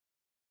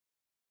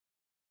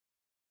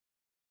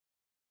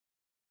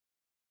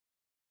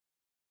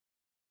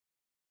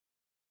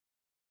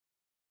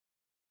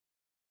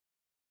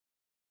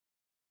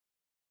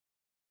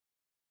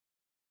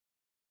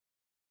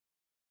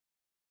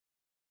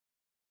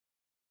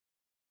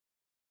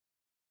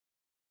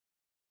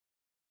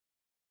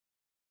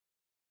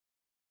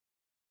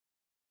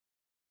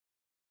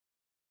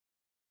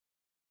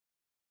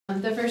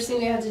The first thing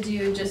we had to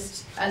do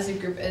just as a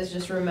group is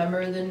just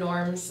remember the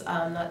norms,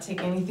 not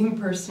take anything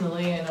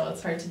personally. I know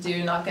it's hard to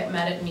do, not get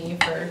mad at me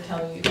for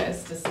telling you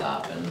guys to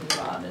stop and move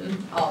on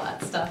and all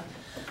that stuff.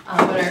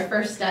 But our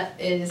first step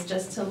is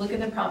just to look at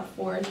the prompt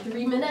for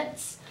 3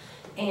 minutes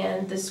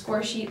and the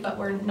score sheet, but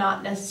we're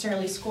not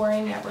necessarily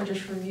scoring it, we're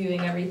just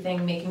reviewing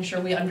everything, making sure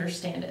we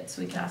understand it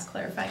so we can ask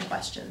clarifying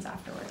questions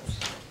afterwards.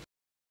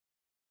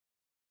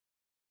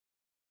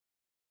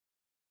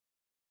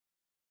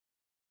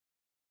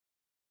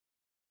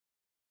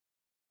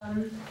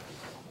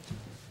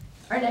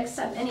 Our next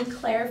step, any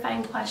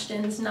clarifying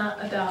questions, not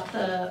about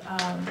the,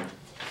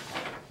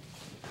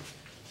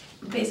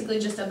 basically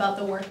just about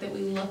the work that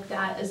we looked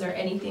at. Is there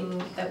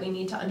anything that we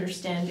need to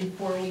understand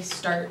before we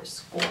start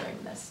scoring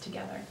this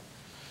together?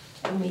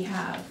 And we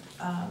have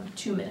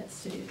 2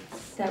 minutes to do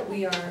this. That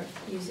we are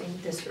using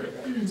this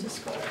rubric to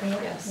score.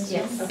 Yes.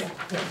 Yes. Okay.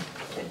 Yeah.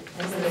 Good.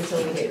 And then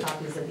until we get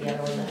copies of the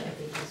other one that I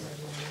think is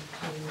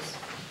use.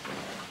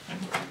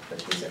 But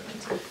these are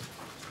fun too.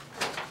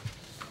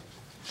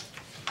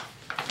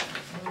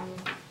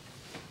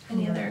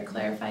 Any other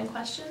clarifying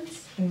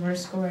questions? And we're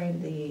scoring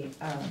the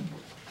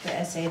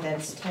essay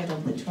that's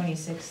titled "The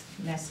 26th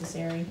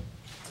Necessary."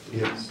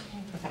 Yes.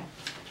 Okay.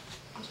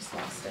 I just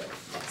lost it.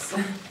 Yes.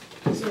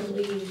 So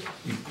we,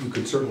 You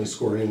could certainly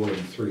score any one of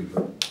the three,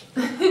 but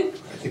I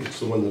think it's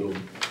the one that'll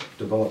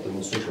develop the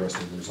most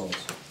interesting results.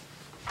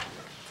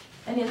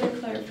 Any other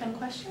clarifying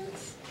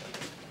questions?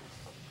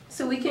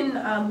 So we can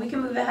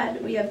move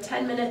ahead. We have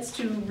 10 minutes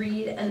to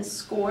read and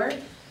score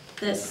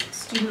this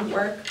student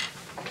work.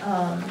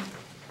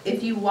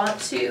 If you want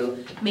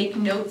to make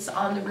notes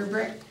on the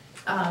rubric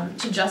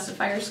to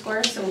justify your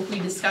score, so if we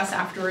discuss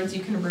afterwards,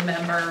 you can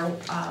remember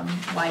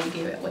why you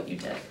gave it what you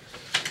did.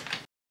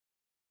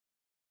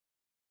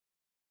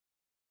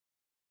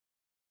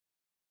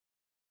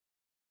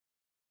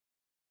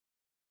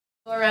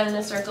 Go around in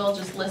a circle,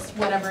 just list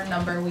whatever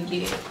number we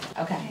gave.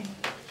 Okay.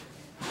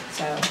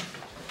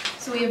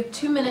 So we have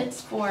 2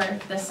 minutes for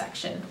this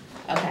section.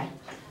 Okay.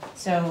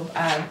 So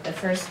the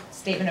first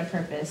statement of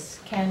purpose.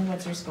 Ken,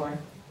 what's your score?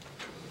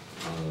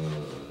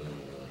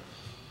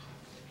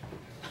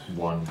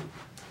 1.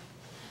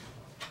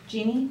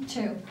 Jeannie?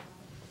 2.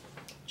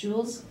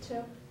 Jules?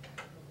 2.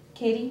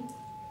 Katie?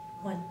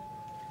 1.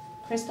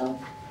 Crystal?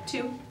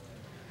 2.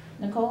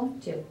 Nicole?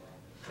 2.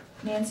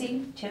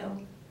 Nancy?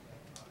 2.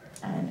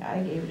 And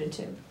I gave it a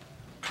 2.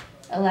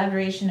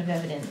 Elaboration of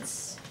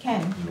evidence.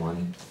 Ken?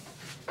 1.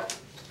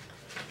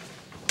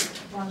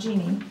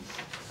 Jeannie?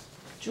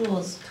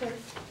 Jules? 2.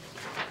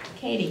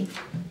 Katie?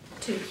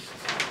 2.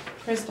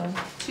 Crystal?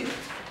 2.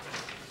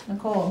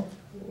 Nicole?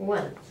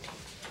 1.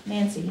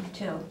 Nancy?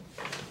 2.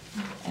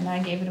 And I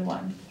gave it a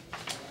 1.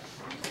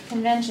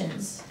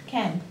 Conventions.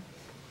 Ken?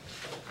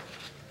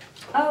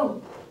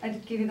 Oh, I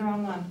gave you the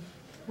wrong one.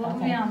 What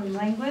were we on,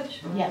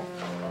 language? Yep.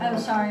 Oh,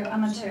 sorry,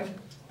 I'm a 2.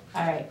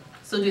 All right.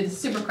 So do this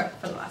super quick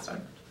for the last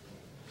one.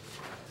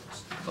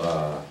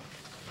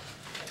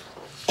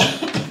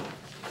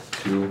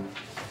 2.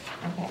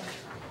 Okay.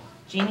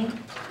 Jeannie?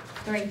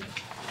 3.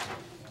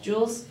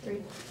 Jules?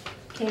 3.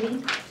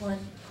 Katie? 1.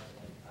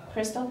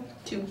 Crystal?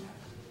 2.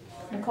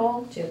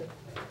 Nicole? 2.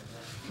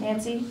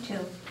 Nancy? 2.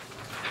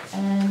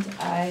 And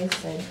I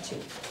said 2.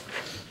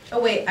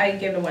 Oh wait, I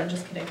gave it a 1,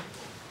 just kidding.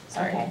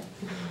 Sorry. Okay.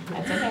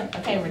 That's okay.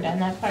 Okay, we're done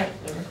that part,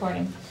 the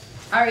recording.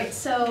 All right,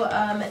 so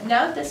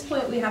now at this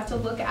point we have to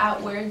look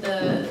at where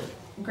the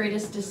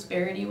greatest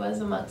disparity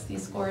was amongst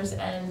these scores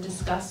and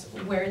discuss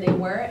where they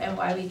were and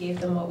why we gave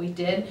them what we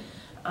did.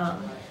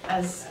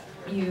 As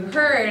you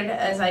heard,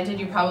 as I did,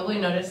 you probably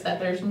noticed that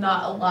there's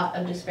not a lot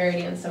of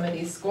disparity in some of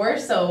these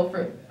scores. So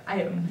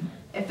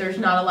if there's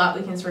not a lot,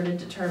 we can sort of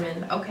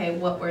determine, okay,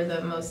 what were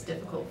the most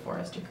difficult for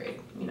us to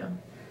grade, you know,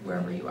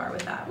 wherever you are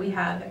with that. We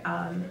have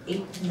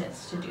 8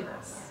 minutes to do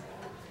this.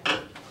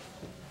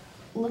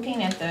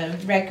 Looking at the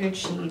record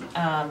sheet,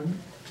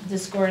 the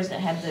scores that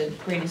had the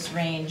greatest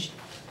range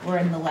were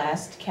in the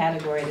last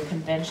category, the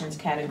conventions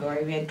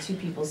category. We had 2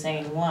 people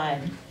saying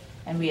 1,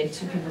 and we had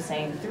 2 people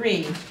saying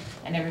 3,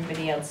 and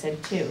everybody else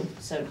said 2.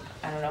 So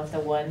I don't know if the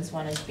 1s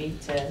want to speak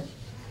to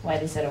why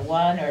they said a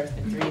 1, or if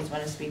the 3s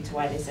want to speak to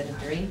why they said a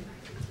 3.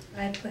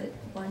 I put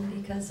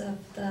 1 because of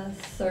the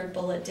 3rd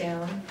bullet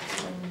down,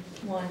 and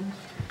 1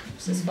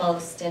 just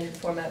follows standard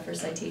format for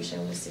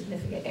citation with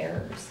significant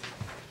errors.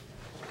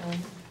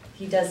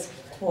 He does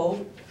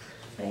quote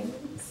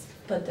things,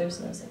 but there's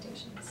no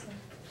citations. So.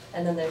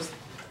 And then there's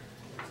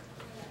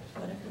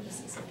whatever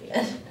this is at the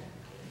end.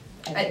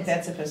 I think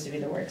that's supposed to be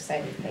the works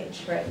cited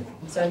page. Right.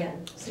 So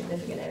again,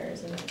 significant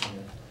errors in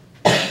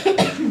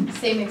it.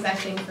 Same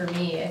exact thing for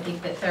me. I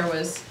think that there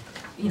was,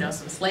 you know,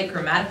 some slight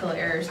grammatical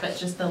errors, but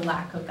just the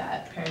lack of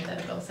that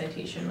parenthetical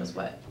citation was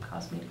what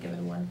caused me to give it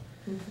a 1.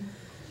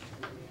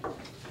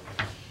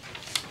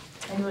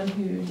 Anyone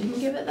who didn't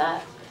give it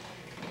that?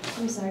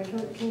 I'm sorry, can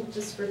you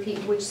just repeat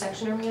which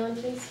section are we on,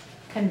 please?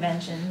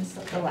 Conventions,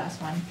 the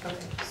last one. Okay.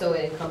 So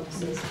it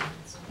encompasses.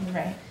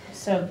 Right.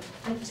 So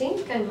I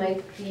think I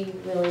might be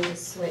willing to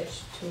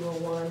switch to a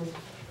 1.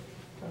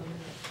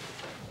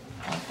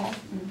 Okay,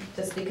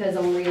 Just because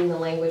I'm reading the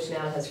language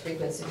now, it has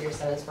frequent severe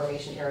sentence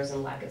formation errors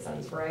and lack of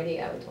sentence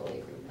variety, I would totally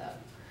agree with that.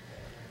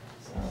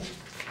 So,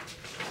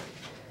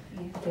 I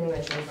think I'm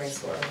gonna change my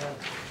score on that.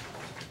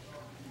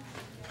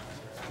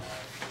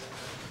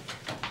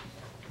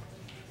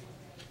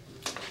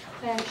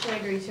 I actually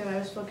agree too. I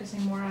was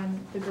focusing more on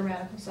the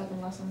grammatical stuff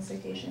and less on the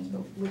citations,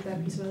 but with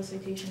that piece of the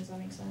citations, that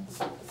makes sense.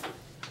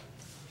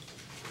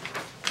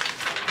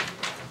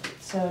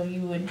 so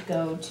you would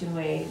go to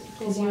a,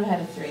 because you had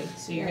a 3,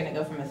 so you're gonna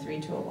go from a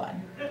 3 to a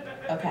 1.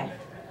 Okay.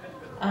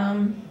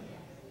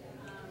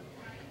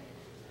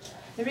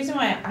 The reason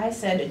why I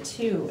said a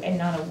 2 and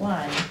not a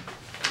 1,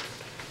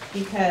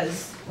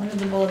 because one of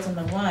the bullets on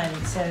the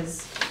 1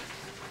 says,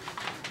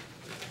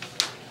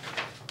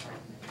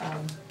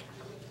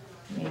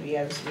 maybe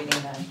I was reading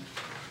the,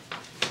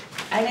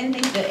 I didn't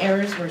think the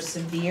errors were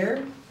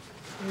severe.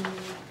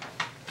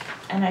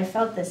 And I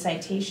felt the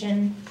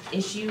citation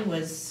issue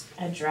was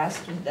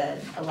addressed with the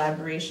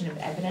elaboration of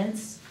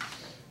evidence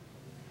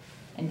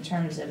in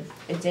terms of,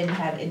 it didn't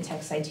have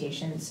in-text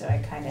citations, so I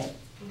kind of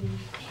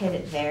hit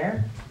it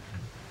there.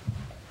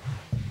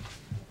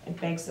 It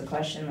begs the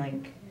question,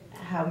 like,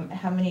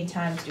 how many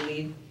times do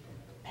we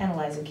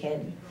penalize a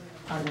kid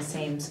on the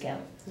same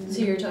scale? So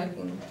you're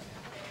talking,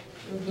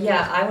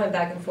 yeah, I went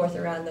back and forth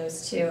around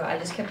those two. I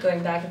just kept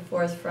going back and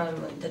forth from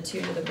the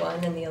 2 to the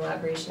 1 and the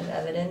elaboration of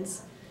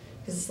evidence.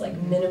 Because it's like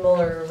minimal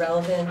or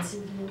irrelevant,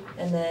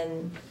 and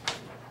then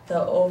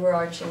the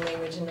overarching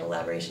language and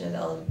elaboration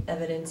of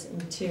evidence in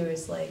 2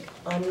 is like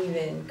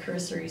uneven,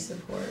 cursory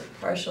support,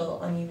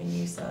 partial, uneven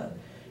use of.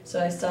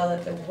 So I saw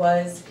that it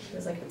was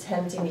like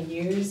attempting to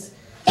use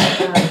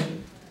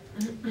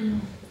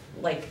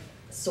like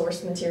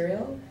source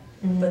material,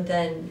 but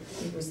then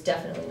it was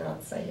definitely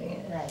not citing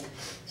it. Right.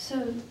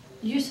 So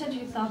you said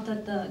you thought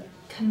that the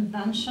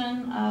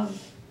convention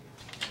of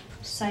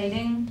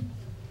citing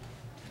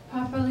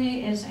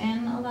properly is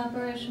in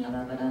elaboration of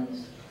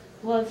evidence,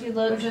 Well, if you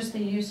or look, just the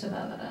use of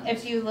evidence?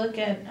 if you look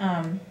at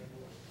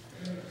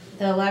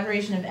the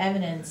elaboration of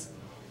evidence,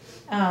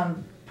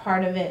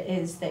 part of it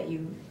is that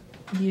you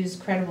use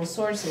credible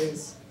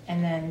sources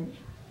and then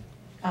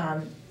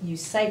you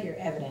cite your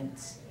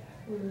evidence.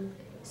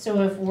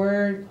 So if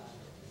we're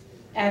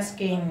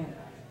asking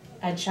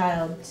a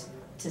child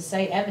to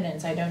cite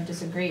evidence, I don't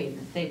disagree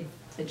that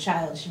the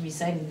child should be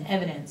citing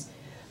evidence.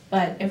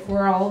 But if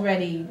we're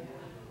already,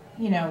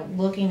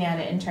 looking at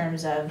it in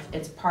terms of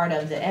it's part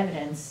of the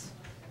evidence.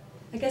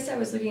 I guess I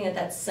was looking at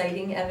that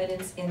citing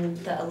evidence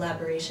in the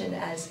elaboration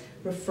as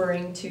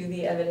referring to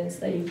the evidence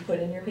that you put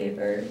in your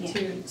paper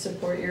to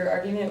support your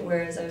argument,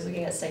 whereas I was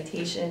looking at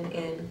citation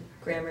in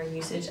grammar and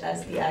usage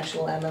as the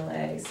actual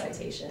MLA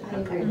citation. I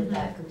agree with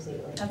that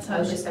completely. That's how I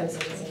was I just gonna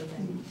think say the same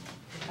thing.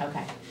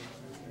 Okay.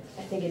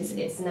 I think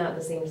it's not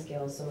the same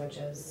scale so much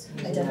as I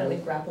using definitely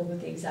them. grappled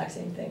with the exact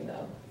same thing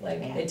though. Like,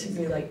 Yeah. it took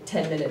me like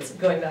 10 minutes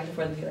going back and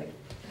forth and be like,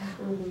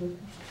 Mhm.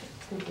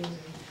 It's confusing.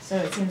 So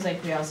it seems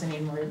like we also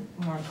need more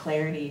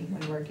clarity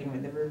when working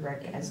with the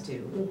rubric as to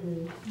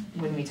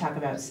when we talk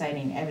about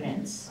citing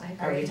evidence.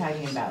 I Are we agree.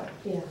 talking about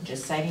Yeah.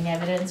 just citing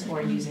evidence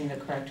or using the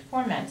correct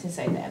format to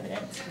cite the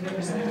evidence?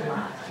 There's a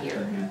lot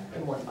here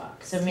in one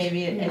box. So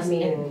maybe I it's,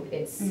 mean,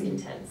 it's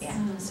intense.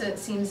 yeah. So it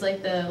seems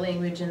like the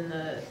language in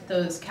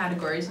those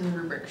categories in the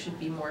rubric should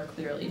be more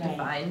clearly Right.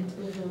 defined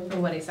Mhm. for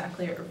what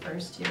exactly it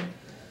refers to.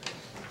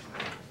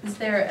 Is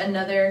there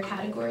another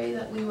category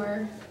that we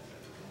were?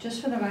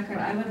 Just for the record,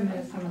 I would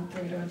move from a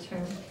 3 to a 2.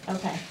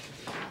 Okay.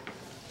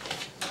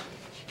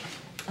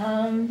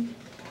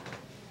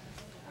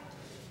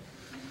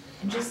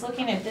 Just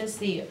looking at this,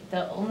 the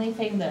only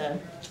thing the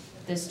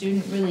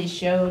student really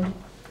showed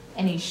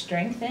any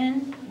strength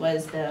in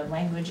was the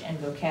language and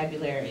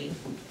vocabulary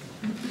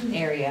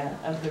area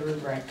of the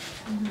rubric.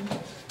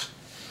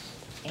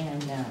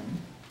 And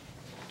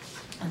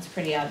it's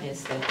pretty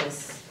obvious that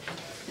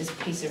this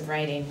piece of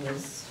writing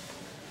was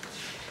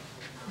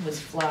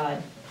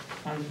flawed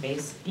on the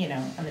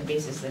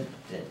basis that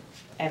the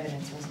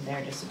evidence wasn't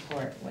there to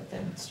support what the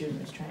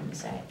student was trying to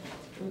say.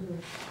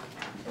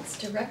 it's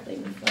directly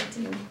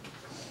reflecting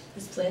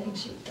this planning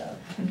sheet though.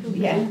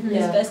 Yeah.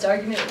 His best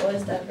argument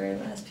was that very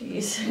last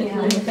piece.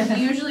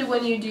 Usually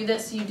when you do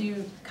this, you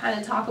do kind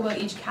of talk about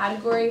each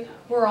category.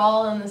 We're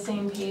all on the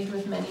same page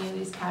with many of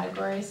these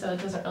categories, so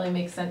it doesn't really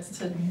make sense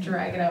to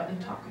drag it out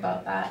and talk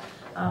about that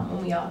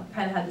when we all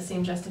kind of had the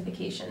same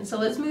justification. So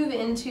let's move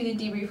into the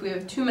debrief. We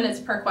have 2 minutes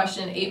per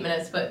question, 8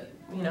 minutes, but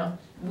we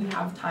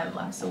have time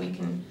left, so we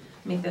can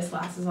make this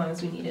last as long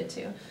as we need it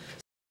to.